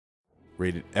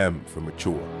rated M for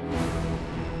mature.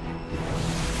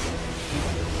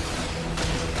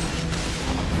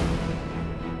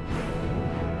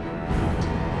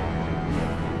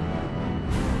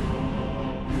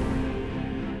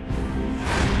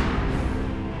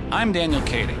 I'm Daniel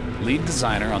Cady, lead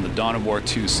designer on the Dawn of War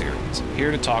 2 series,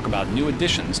 here to talk about new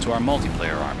additions to our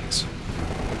multiplayer armies.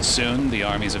 Soon, the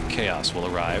armies of Chaos will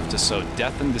arrive to sow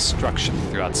death and destruction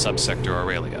throughout Subsector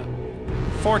Aurelia.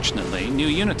 Fortunately, new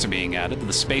units are being added to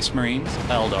the Space Marines,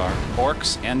 Eldar,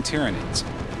 Orcs, and Tyranids,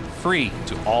 free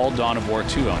to all Dawn of War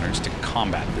 2 owners to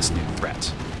combat this new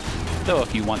threat. Though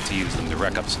if you want to use them to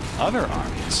wreck up some other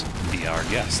armies, be our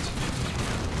guest.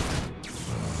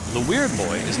 The Weird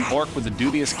Boy is an orc with the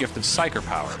dubious gift of psyker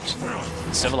powers.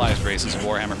 Civilized races of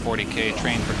Warhammer 40k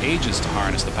train for ages to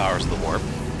harness the powers of the warp,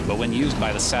 but when used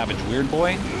by the savage Weird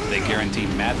Boy, they guarantee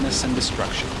madness and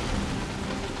destruction.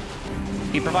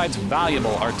 He provides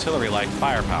valuable artillery-like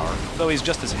firepower, though he's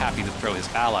just as happy to throw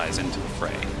his allies into the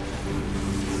fray.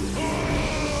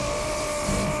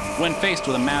 When faced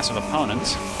with a massive opponent,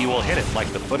 he will hit it like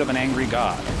the foot of an angry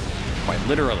god, quite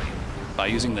literally, by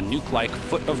using the nuke-like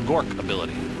Foot of Gork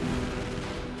ability.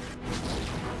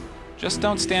 Just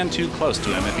don't stand too close to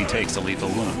him if he takes a lethal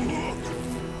wound.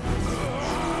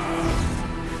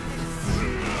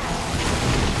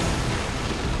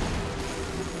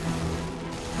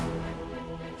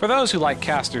 For those who like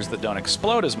casters that don't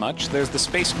explode as much, there's the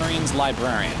Space Marine's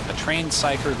Librarian, a trained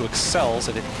psyker who excels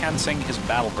at enhancing his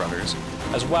battle brothers,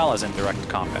 as well as in direct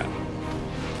combat.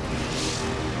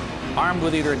 Armed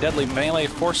with either a deadly melee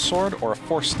force sword or a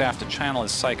force staff to channel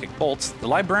his psychic bolts, the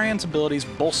Librarian's abilities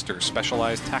bolster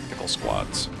specialized tactical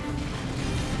squads.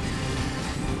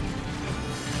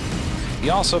 He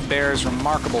also bears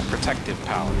remarkable protective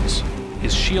powers.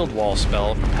 His shield wall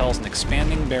spell propels an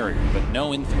expanding barrier that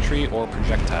no infantry or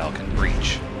projectile can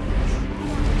breach.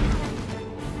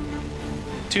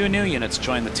 Two new units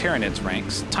join the Tyranids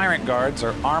ranks. Tyrant Guards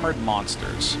are armored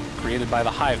monsters, created by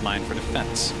the Hive Mind for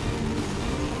defense.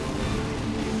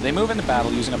 They move into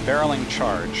battle using a barreling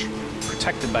charge,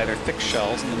 protected by their thick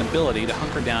shells and an ability to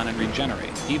hunker down and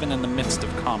regenerate, even in the midst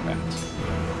of combat.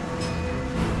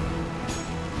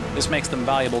 This makes them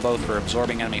valuable both for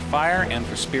absorbing enemy fire and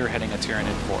for spearheading a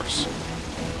Tyranid force.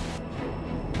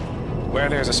 Where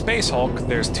there's a Space Hulk,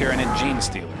 there's Tyranid Gene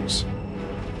Stealers.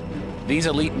 These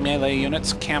elite melee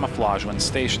units camouflage when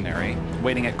stationary,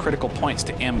 waiting at critical points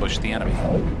to ambush the enemy.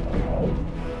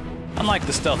 Unlike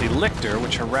the stealthy Lictor,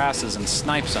 which harasses and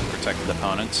snipes unprotected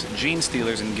opponents, Gene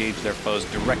Stealers engage their foes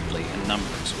directly in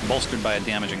numbers, bolstered by a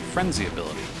damaging frenzy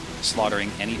ability, slaughtering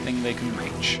anything they can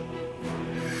reach.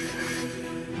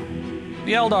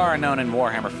 The Eldar are known in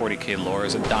Warhammer 40k lore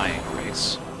as a dying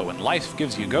race, but when life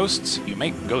gives you ghosts, you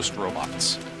make ghost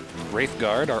robots.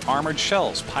 Wraithguard are armored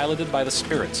shells piloted by the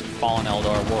spirits of fallen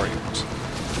Eldar warriors.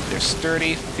 They're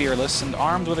sturdy, fearless, and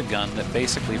armed with a gun that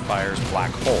basically fires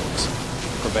black holes,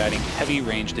 providing heavy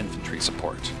ranged infantry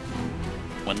support.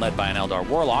 When led by an Eldar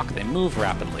Warlock, they move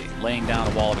rapidly, laying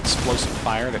down a wall of explosive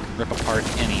fire that can rip apart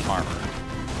any armor.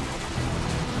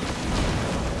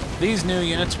 These new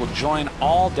units will join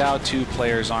all DAO 2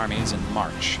 players' armies in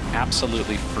March,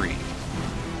 absolutely free.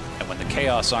 And when the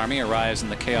Chaos Army arrives in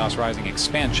the Chaos Rising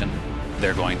expansion,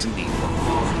 they're going to need them.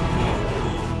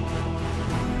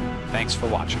 Thanks for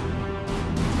watching.